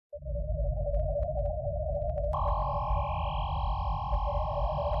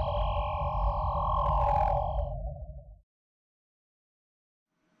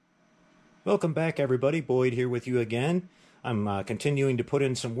Welcome back, everybody. Boyd here with you again. I'm continuing to put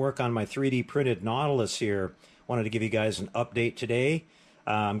in some work on my 3D printed Nautilus here. Wanted to give you guys an update today.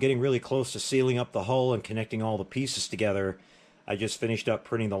 I'm getting really close to sealing up the hull and connecting all the pieces together. I just finished up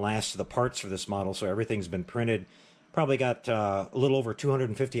printing the last of the parts for this model, so everything's been printed. Probably got a little over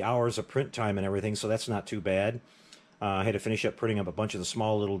 250 hours of print time and everything, so that's not too bad. I had to finish up printing up a bunch of the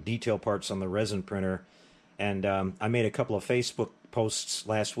small little detail parts on the resin printer. And I made a couple of Facebook posts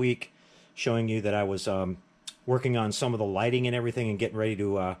last week showing you that I was working on some of the lighting and everything and getting ready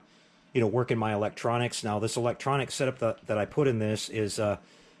to work in my electronics. Now, this electronic setup that I put in this is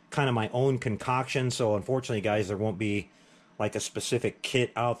kind of my own concoction, so unfortunately, guys, there won't be like a specific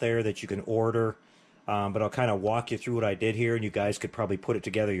kit out there that you can order, but I'll kind of walk you through what I did here, and you guys could probably put it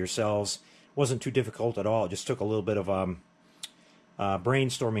together yourselves. It wasn't too difficult at all. It just took a little bit of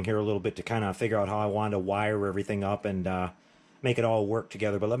brainstorming here a little bit to kind of figure out how I wanted to wire everything up and make it all work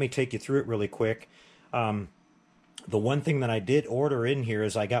together. But let me take you through it really quick. The one thing that I did order in here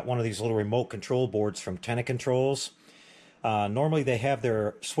is I got one of these little remote control boards from Tenna Controls. Normally they have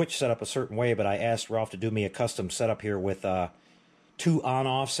their switch set up a certain way, but I asked Ralph to do me a custom setup here with 2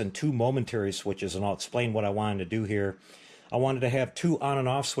 on-offs and 2 momentary switches, and I'll explain what I wanted to do here. I wanted to have 2 on and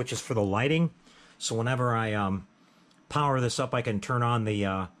off switches for the lighting, so whenever I power this up, I can turn on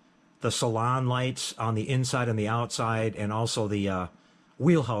the salon lights on the inside and the outside, and also the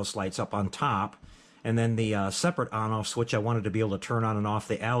wheelhouse lights up on top. And then the separate on-off switch, I wanted to be able to turn on and off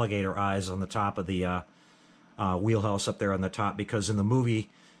the alligator eyes on the top of the wheelhouse up there on the top, because in the movie,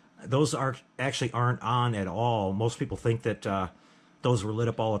 those actually aren't on at all. Most people think that those were lit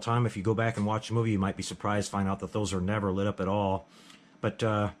up all the time. If you go back and watch the movie, you might be surprised to find out that those are never lit up at all. But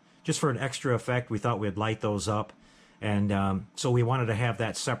just for an extra effect, we thought we'd light those up. And so we wanted to have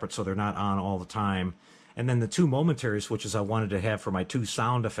that separate so they're not on all the time. And then the 2 momentary switches I wanted to have for my 2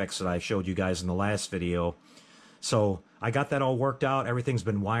 sound effects that I showed you guys in the last video. So I got that all worked out. Everything's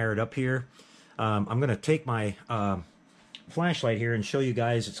been wired up here. I'm going to take my flashlight here and show you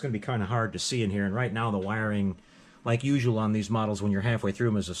guys. It's going to be kind of hard to see in here. And right now the wiring, like usual on these models when you're halfway through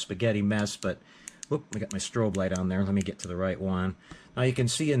them, is a spaghetti mess. But whoop, I got my strobe light on there. Let me get to the right one. Now you can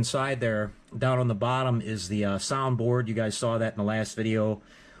see inside there, down on the bottom, is the soundboard. You guys saw that in the last video.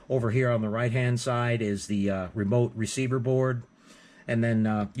 Over here on the right-hand side is the remote receiver board. And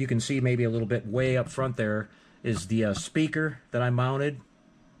then you can see maybe a little bit way up front there is the speaker that I mounted.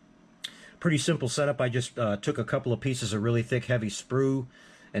 Pretty simple setup. I just took a couple of pieces of really thick, heavy sprue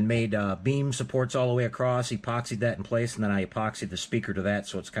and made beam supports all the way across, epoxied that in place, and then I epoxied the speaker to that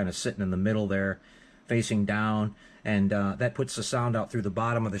so it's kind of sitting in the middle there, facing down. And that puts the sound out through the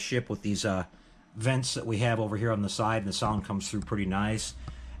bottom of the ship with these vents that we have over here on the side, and the sound comes through pretty nice.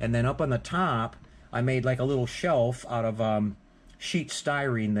 And then up on the top, I made like a little shelf out of sheet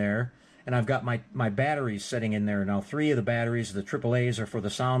styrene there, and I've got my batteries sitting in there. Now 3 of the batteries, the AAAs, are for the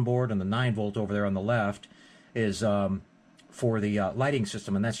soundboard, and the 9-volt over there on the left is for the lighting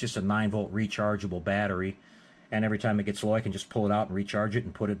system, and that's just a 9-volt rechargeable battery. And every time it gets low, I can just pull it out and recharge it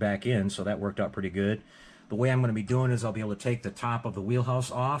and put it back in, so that worked out pretty good. The way I'm going to be doing is I'll be able to take the top of the wheelhouse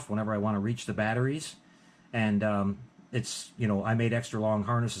off whenever I want to reach the batteries. And it's, I made extra long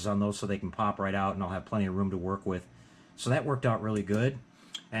harnesses on those so they can pop right out, and I'll have plenty of room to work with. So that worked out really good.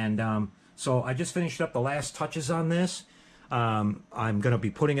 And so I just finished up the last touches on this. I'm going to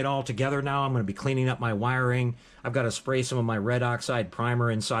be putting it all together now. I'm going to be cleaning up my wiring. I've got to spray some of my red oxide primer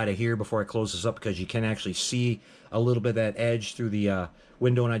inside of here before I close this up, because you can actually see a little bit of that edge through the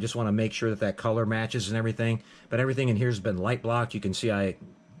window, and I just want to make sure that that color matches and everything. But everything in here has been light blocked. You can see I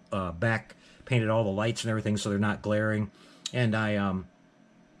back painted all the lights and everything so they're not glaring. And I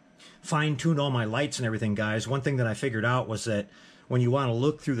fine-tuned all my lights and everything, guys. One thing that I figured out was that when you want to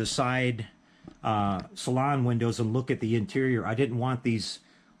look through the side salon windows and look at the interior, I didn't want these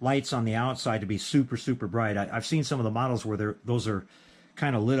lights on the outside to be super, super bright. I've seen some of the models where those are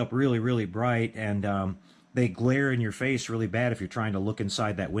kind of lit up really, really bright, and they glare in your face really bad if you're trying to look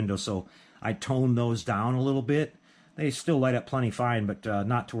inside that window. So I toned those down a little bit. They still light up plenty fine, but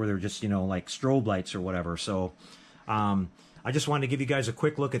not to where they're just, like strobe lights or whatever. So I just wanted to give you guys a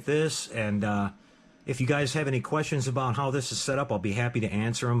quick look at this, and if you guys have any questions about how this is set up, I'll be happy to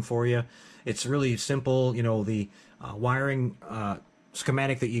answer them for you. It's really simple. The wiring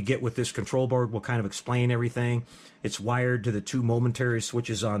schematic that you get with this control board will kind of explain everything. It's wired to the 2 momentary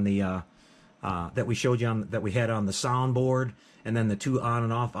switches on the that we showed you on, that we had on the soundboard, and then the 2 on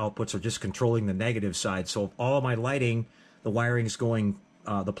and off outputs are just controlling the negative side. So all of my lighting, the wiring is going,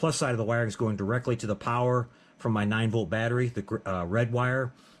 the plus side of the wiring is going directly to the power from my 9-volt battery, the red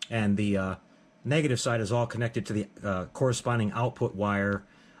wire, and the negative side is all connected to the corresponding output wire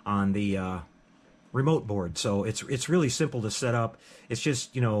on the remote board. So it's really simple to set up. It's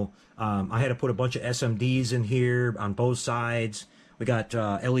just, you know, I had to put a bunch of SMDs in here on both sides. We got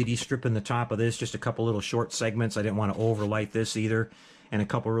LED strip in the top of this, just a couple little short segments. I didn't want to overlight this either, and a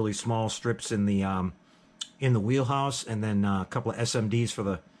couple really small strips in the wheelhouse, and then a couple of SMDs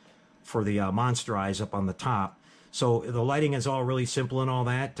for the monster eyes up on the top. So the lighting is all really simple and all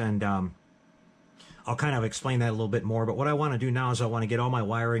that, and I'll kind of explain that a little bit more. But what I want to do now is I want to get all my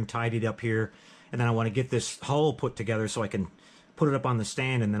wiring tidied up here, and then I want to get this hull put together so I can put it up on the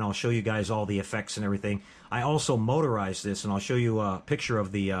stand, and then I'll show you guys all the effects and everything. I also motorized this, and I'll show you a picture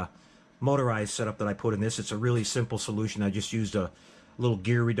of the motorized setup that I put in this. It's a really simple solution. I just used a little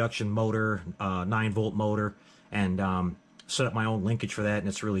gear reduction motor, 9-volt motor, and set up my own linkage for that, and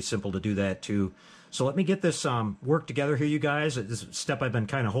it's really simple to do that too. So let me get this work together here, you guys. This is a step I've been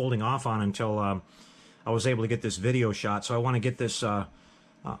kind of holding off on until I was able to get this video shot. So I want to get this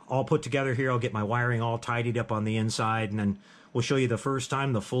all put together here. I'll get my wiring all tidied up on the inside, and then we'll show you the first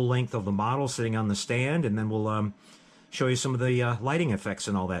time the full length of the model sitting on the stand, and then we'll show you some of the lighting effects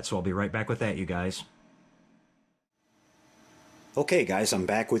and all that. So I'll be right back with that, you guys. Okay guys, I'm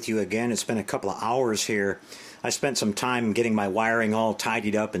back with you again. It's been a couple of hours here. I spent some time getting my wiring all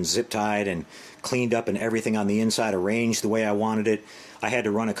tidied up and zip tied and cleaned up and everything on the inside arranged the way I wanted it. I had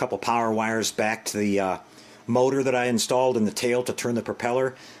to run a couple power wires back to the motor that I installed in the tail to turn the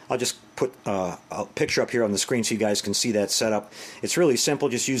propeller. I'll just put a picture up here on the screen so you guys can see that setup. It's really simple.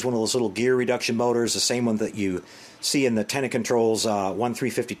 Just use one of those little gear reduction motors, the same one that you see in the Tenant Controls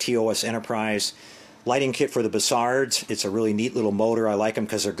 1350 TOS Enterprise lighting kit for the Bussards. It's a really neat little motor. I like them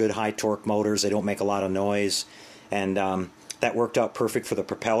because they're good high torque motors. They don't make a lot of noise, and that worked out perfect for the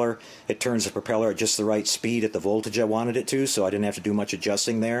propeller. It turns the propeller at just the right speed at the voltage I wanted it to, so I didn't have to do much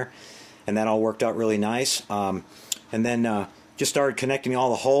adjusting there, and that all worked out really nice. And then just started connecting all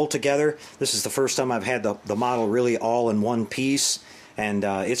the hull together. This is the first time I've had the model really all in one piece, and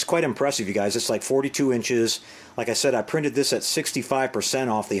it's quite impressive, you guys. It's like 42 inches. Like I said, I printed this at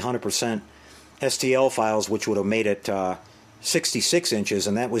 65% off the 100% STL files, which would have made it 66 inches,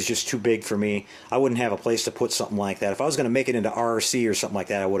 and that was just too big for me. I wouldn't have a place to put something like that. If I was going to make it into RC or something like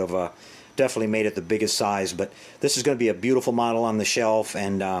that, I would have definitely made it the biggest size. But this is going to be a beautiful model on the shelf,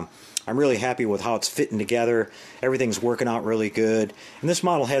 and I'm really happy with how it's fitting together. Everything's working out really good, and this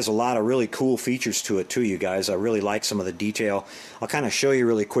model has a lot of really cool features to it too, you guys. I really like some of the detail. I'll kind of show you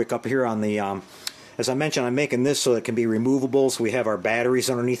really quick up here on the as I mentioned, I'm making this so it can be removable, so we have our batteries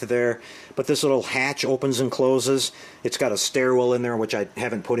underneath of there. But this little hatch opens and closes. It's got a stairwell in there, which I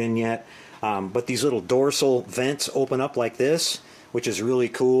haven't put in yet. But these little dorsal vents open up like this, which is really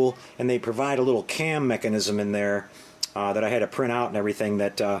cool. And they provide a little cam mechanism in there that I had to print out and everything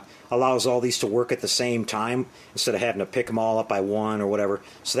that allows all these to work at the same time instead of having to pick them all up by one or whatever.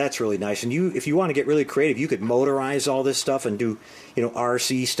 So that's really nice. And if you want to get really creative, you could motorize all this stuff and do, you know,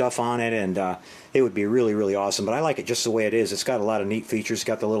 RC stuff on it, and it would be really, really awesome. But I like it just the way it is. It's got a lot of neat features. It's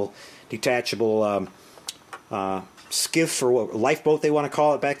got the little detachable skiff, or what, lifeboat they want to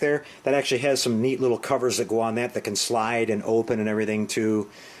call it back there. That actually has some neat little covers that go on that can slide and open and everything too.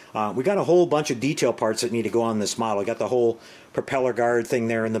 We got a whole bunch of detail parts that need to go on this model. Got the whole propeller guard thing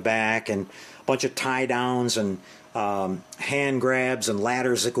there in the back, and a bunch of tie downs and hand grabs and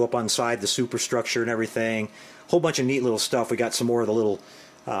ladders that go up on side the superstructure and everything. Whole bunch of neat little stuff. We got some more of the little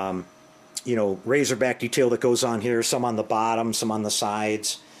you know, razorback detail that goes on here, some on the bottom, some on the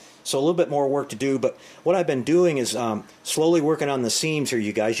sides. So a little bit more work to do, but what I've been doing is slowly working on the seams here,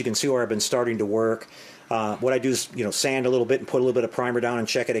 you guys. You can see where I've been starting to work. What I do is, you know, sand a little bit and put a little bit of primer down and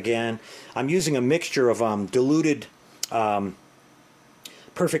check it again. I'm using a mixture of diluted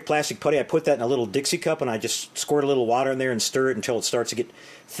perfect plastic putty. I put that in a little Dixie cup, and I just squirt a little water in there and stir it until it starts to get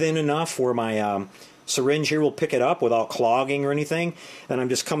thin enough where my syringe here will pick it up without clogging or anything. And I'm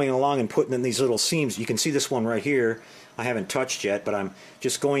just coming along and putting in these little seams. You can see this one right here I haven't touched yet, but I'm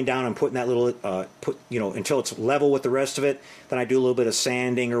just going down and putting that little you know, until it's level with the rest of it. Then I do a little bit of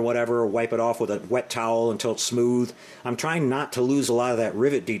sanding or whatever, or wipe it off with a wet towel until it's smooth. I'm trying not to lose a lot of that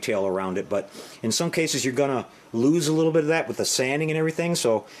rivet detail around it, but in some cases you're gonna lose a little bit of that with the sanding and everything.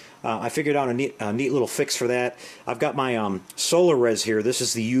 So I figured out a neat little fix for that. I've got my solar res here. This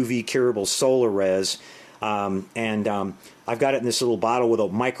is the UV curable solar res, and I've got it in this little bottle with a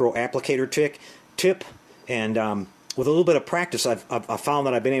micro applicator tip, and with a little bit of practice, I've found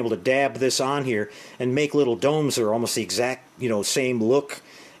that I've been able to dab this on here and make little domes that are almost the exact, you know, same look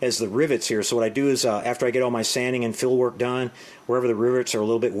as the rivets here. So what I do is after I get all my sanding and fill work done, wherever the rivets are a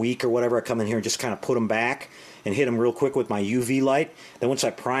little bit weak or whatever, I come in here and just kind of put them back and hit them real quick with my UV light. Then once I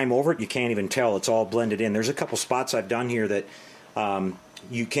prime over it, you can't even tell. It's all blended in. There's a couple spots I've done here that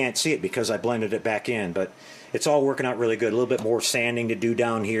you can't see it because I blended it back in, but it's all working out really good. A little bit more sanding to do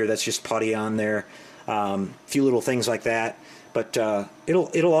down here. That's just putty on there. A few little things like that. But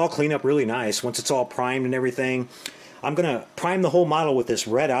it'll all clean up really nice once it's all primed and everything. I'm going to prime the whole model with this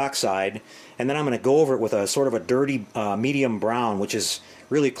red oxide, and then I'm going to go over it with a sort of a dirty medium brown, which is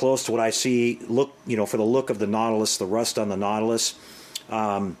really close to what I see for the look of the Nautilus, the rust on the Nautilus.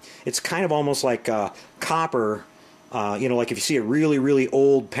 It's kind of almost like copper, like if you see a really, really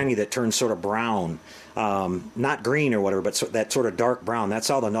old penny that turns sort of brown. Not green or whatever, but that sort of dark brown. That's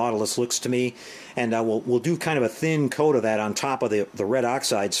how the Nautilus looks to me. And we'll do kind of a thin coat of that on top of the red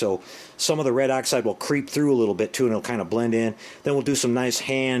oxide, so some of the red oxide will creep through a little bit too, and it'll kind of blend in. Then we'll do some nice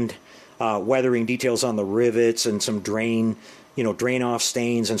hand weathering details on the rivets and some drain off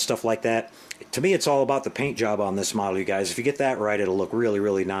stains and stuff like that. To me, it's all about the paint job on this model, you guys. If you get that right, it'll look really,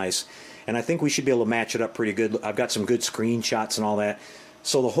 really nice. And I think we should be able to match it up pretty good. I've got some good screenshots and all that.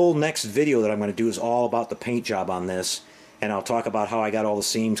 So the whole next video that I'm going to do is all about the paint job on this, and I'll talk about how I got all the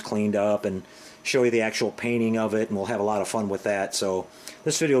seams cleaned up and show you the actual painting of it, and we'll have a lot of fun with that. So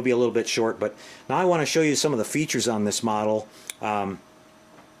this video will be a little bit short, but now I want to show you some of the features on this model.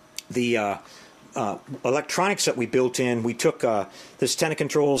 The electronics that we built in, we took this Tenna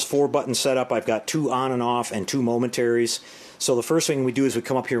Controls 4-button setup. I've got 2 on and off and 2 momentaries. So the first thing we do is we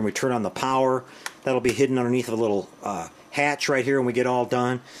come up here and we turn on the power. That'll be hidden underneath a little hatch right here when we get all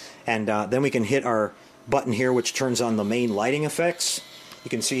done. And then we can hit our button here, which turns on the main lighting effects. You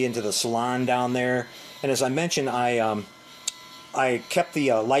can see into the salon down there. And as I mentioned, I kept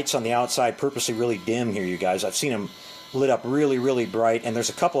the lights on the outside purposely really dim here, you guys. I've seen them lit up really, really bright, and there's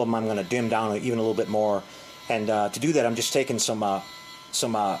a couple of them I'm going to dim down even a little bit more. And to do that, I'm just taking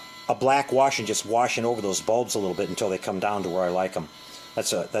a black wash and just washing over those bulbs a little bit until they come down to where I like them. That's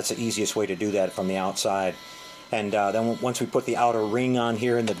the easiest way to do that from the outside. And then once we put the outer ring on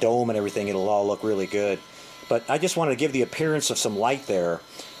here and the dome and everything, it'll all look really good. But I just wanted to give the appearance of some light there,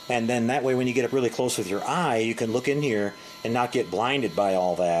 and then that way when you get up really close with your eye, you can look in here and not get blinded by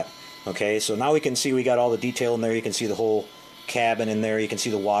all that. Okay, so now we can see we got all the detail in there. You can see the whole cabin in there. You can see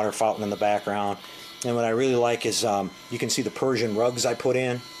the water fountain in the background. And what I really like is you can see the Persian rugs I put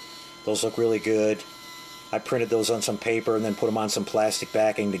in. Those look really good. I printed those on some paper and then put them on some plastic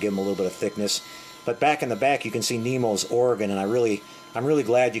backing to give them a little bit of thickness. But back in the back you can see Nemo's organ, and I'm really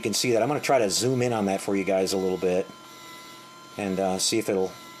glad you can see that. I'm going to try to zoom in on that for you guys a little bit and see if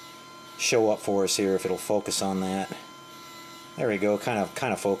it'll show up for us here, if it'll focus on that. There we go, kind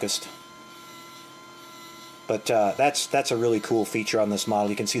of focused. But that's a really cool feature on this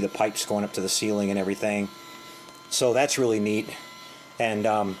model. You can see the pipes going up to the ceiling and everything. So that's really neat.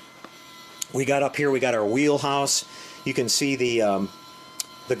 And we got up here, we got our wheelhouse. You can see the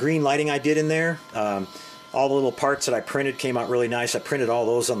green lighting I did in there. All the little parts that I printed came out really nice. I printed all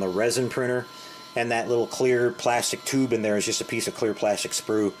those on the resin printer. And that little clear plastic tube in there is just a piece of clear plastic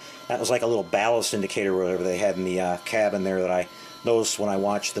sprue. That was like a little ballast indicator or whatever they had in the cabin there that I noticed when I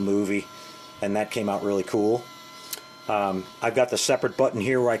watched the movie. And that came out really cool. I've got the separate button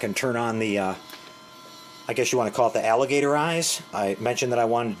here where I can turn on the, I guess you want to call it the alligator eyes. I mentioned that I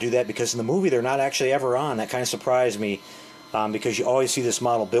wanted to do that because in the movie they're not actually ever on. That kind of surprised me because you always see this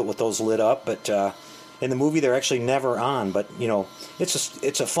model built with those lit up, but in the movie they're actually never on. But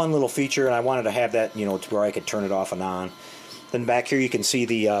it's a fun little feature, and I wanted to have that to where I could turn it off and on. Then back here you can see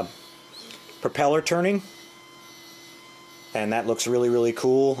the propeller turning, and that looks really, really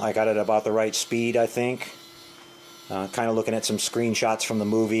cool. I got it about the right speed, I think. Kind of looking at some screenshots from the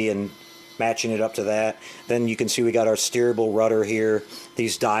movie and matching it up to that. Then you can see we got our steerable rudder here.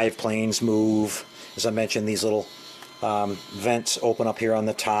 These dive planes move. As I mentioned, these little vents open up here on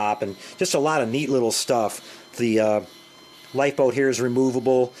the top, and just a lot of neat little stuff. The lifeboat here is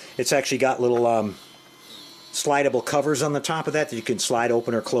removable. It's actually got little slidable covers on the top of that you can slide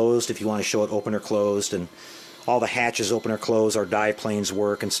open or closed if you want to show it open or closed, and all the hatches open or close. Our dive planes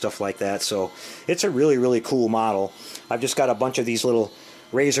work and stuff like that. So it's a really, really cool model. I've just got a bunch of these little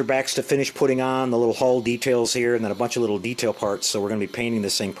Razorbacks to finish putting on, the little hull details here, and then a bunch of little detail parts. So we're going to be painting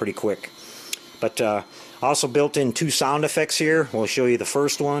this thing pretty quick. But also built in 2 sound effects here. We'll show you the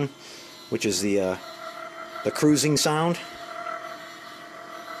first one, which is the cruising sound.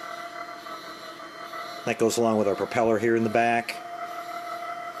 That goes along with our propeller here in the back.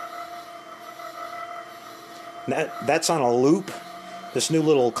 That's on a loop. This new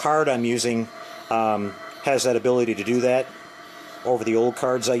little card I'm using has that ability to do that over the old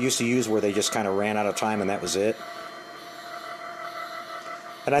cards I used to use where they just kind of ran out of time and that was it.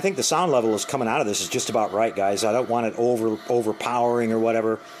 And I think the sound level is coming out of this is just about right, guys. I don't want it overpowering or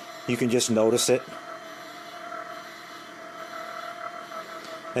whatever. You can just notice it.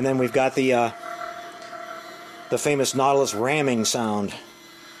 And then we've got the famous Nautilus ramming sound.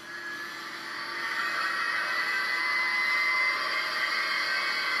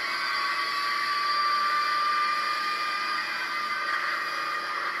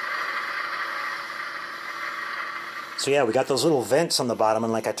 So yeah, we got those little vents on the bottom,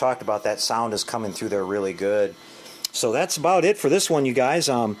 and like I talked about, that sound is coming through there really good. So that's about it for this one, you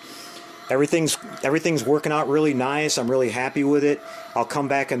guys. Everything's working out really nice. I'm really happy with it. I'll come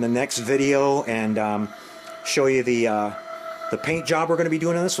back in the next video and show you the paint job we're going to be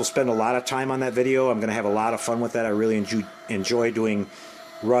doing on this. We'll spend a lot of time on that video. I'm going to have a lot of fun with that. I really enjoy doing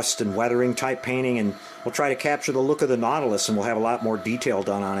rust and weathering type painting, and we'll try to capture the look of the Nautilus, and we'll have a lot more detail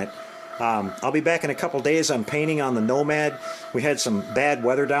done on it. I'll be back in a couple days. I'm painting on the Nomad. We had some bad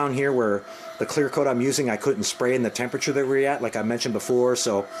weather down here where the clear coat I'm using, I couldn't spray in the temperature that we're at, like I mentioned before,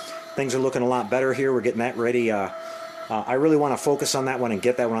 so things are looking a lot better here. We're getting that ready. I really want to focus on that one and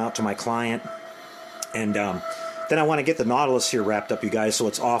get that one out to my client. And then I want to get the Nautilus here wrapped up, you guys, so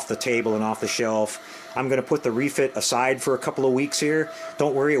it's off the table and off the shelf. I'm going to put the refit aside for a couple of weeks here.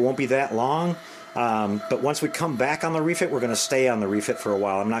 Don't worry, it won't be that long. But once we come back on the refit, we're going to stay on the refit for a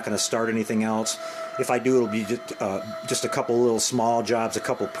while. I'm not going to start anything else. If I do, it'll be just a couple little small jobs, a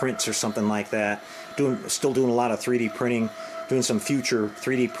couple prints or something like that. Still doing a lot of 3D printing, doing some future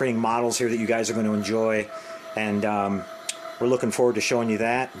 3D printing models here that you guys are going to enjoy. And we're looking forward to showing you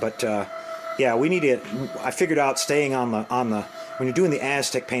that. But yeah, we need to. I figured out staying on the when you're doing the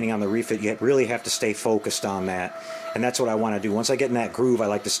Aztec painting on the refit, you really have to stay focused on that. And that's what I want to do. Once I get in that groove, I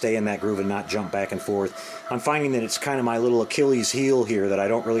like to stay in that groove and not jump back and forth. I'm finding that it's kind of my little Achilles heel here, that I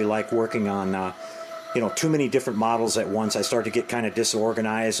don't really like working on too many different models at once. I start to get kind of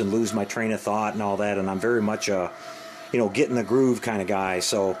disorganized and lose my train of thought and all that, and I'm very much a get in the groove kind of guy.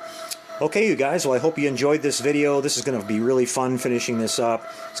 So okay, you guys, well, I hope you enjoyed this video. This is going to be really fun finishing this up.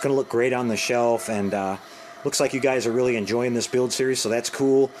 It's going to look great on the shelf, and looks like you guys are really enjoying this build series, so that's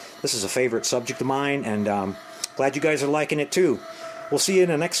cool. This is a favorite subject of mine, and glad you guys are liking it too. We'll see you in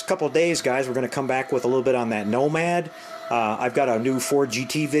the next couple of days, guys. We're going to come back with a little bit on that Nomad. I've got a new Ford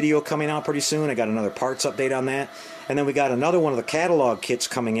GT video coming out pretty soon. I got another parts update on that. And then we got another one of the catalog kits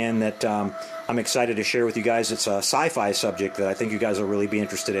coming in that I'm excited to share with you guys. It's a sci-fi subject that I think you guys will really be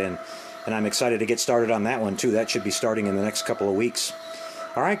interested in. And I'm excited to get started on that one too. That should be starting in the next couple of weeks.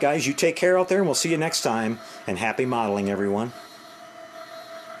 All right, guys, you take care out there, and we'll see you next time. And happy modeling, everyone.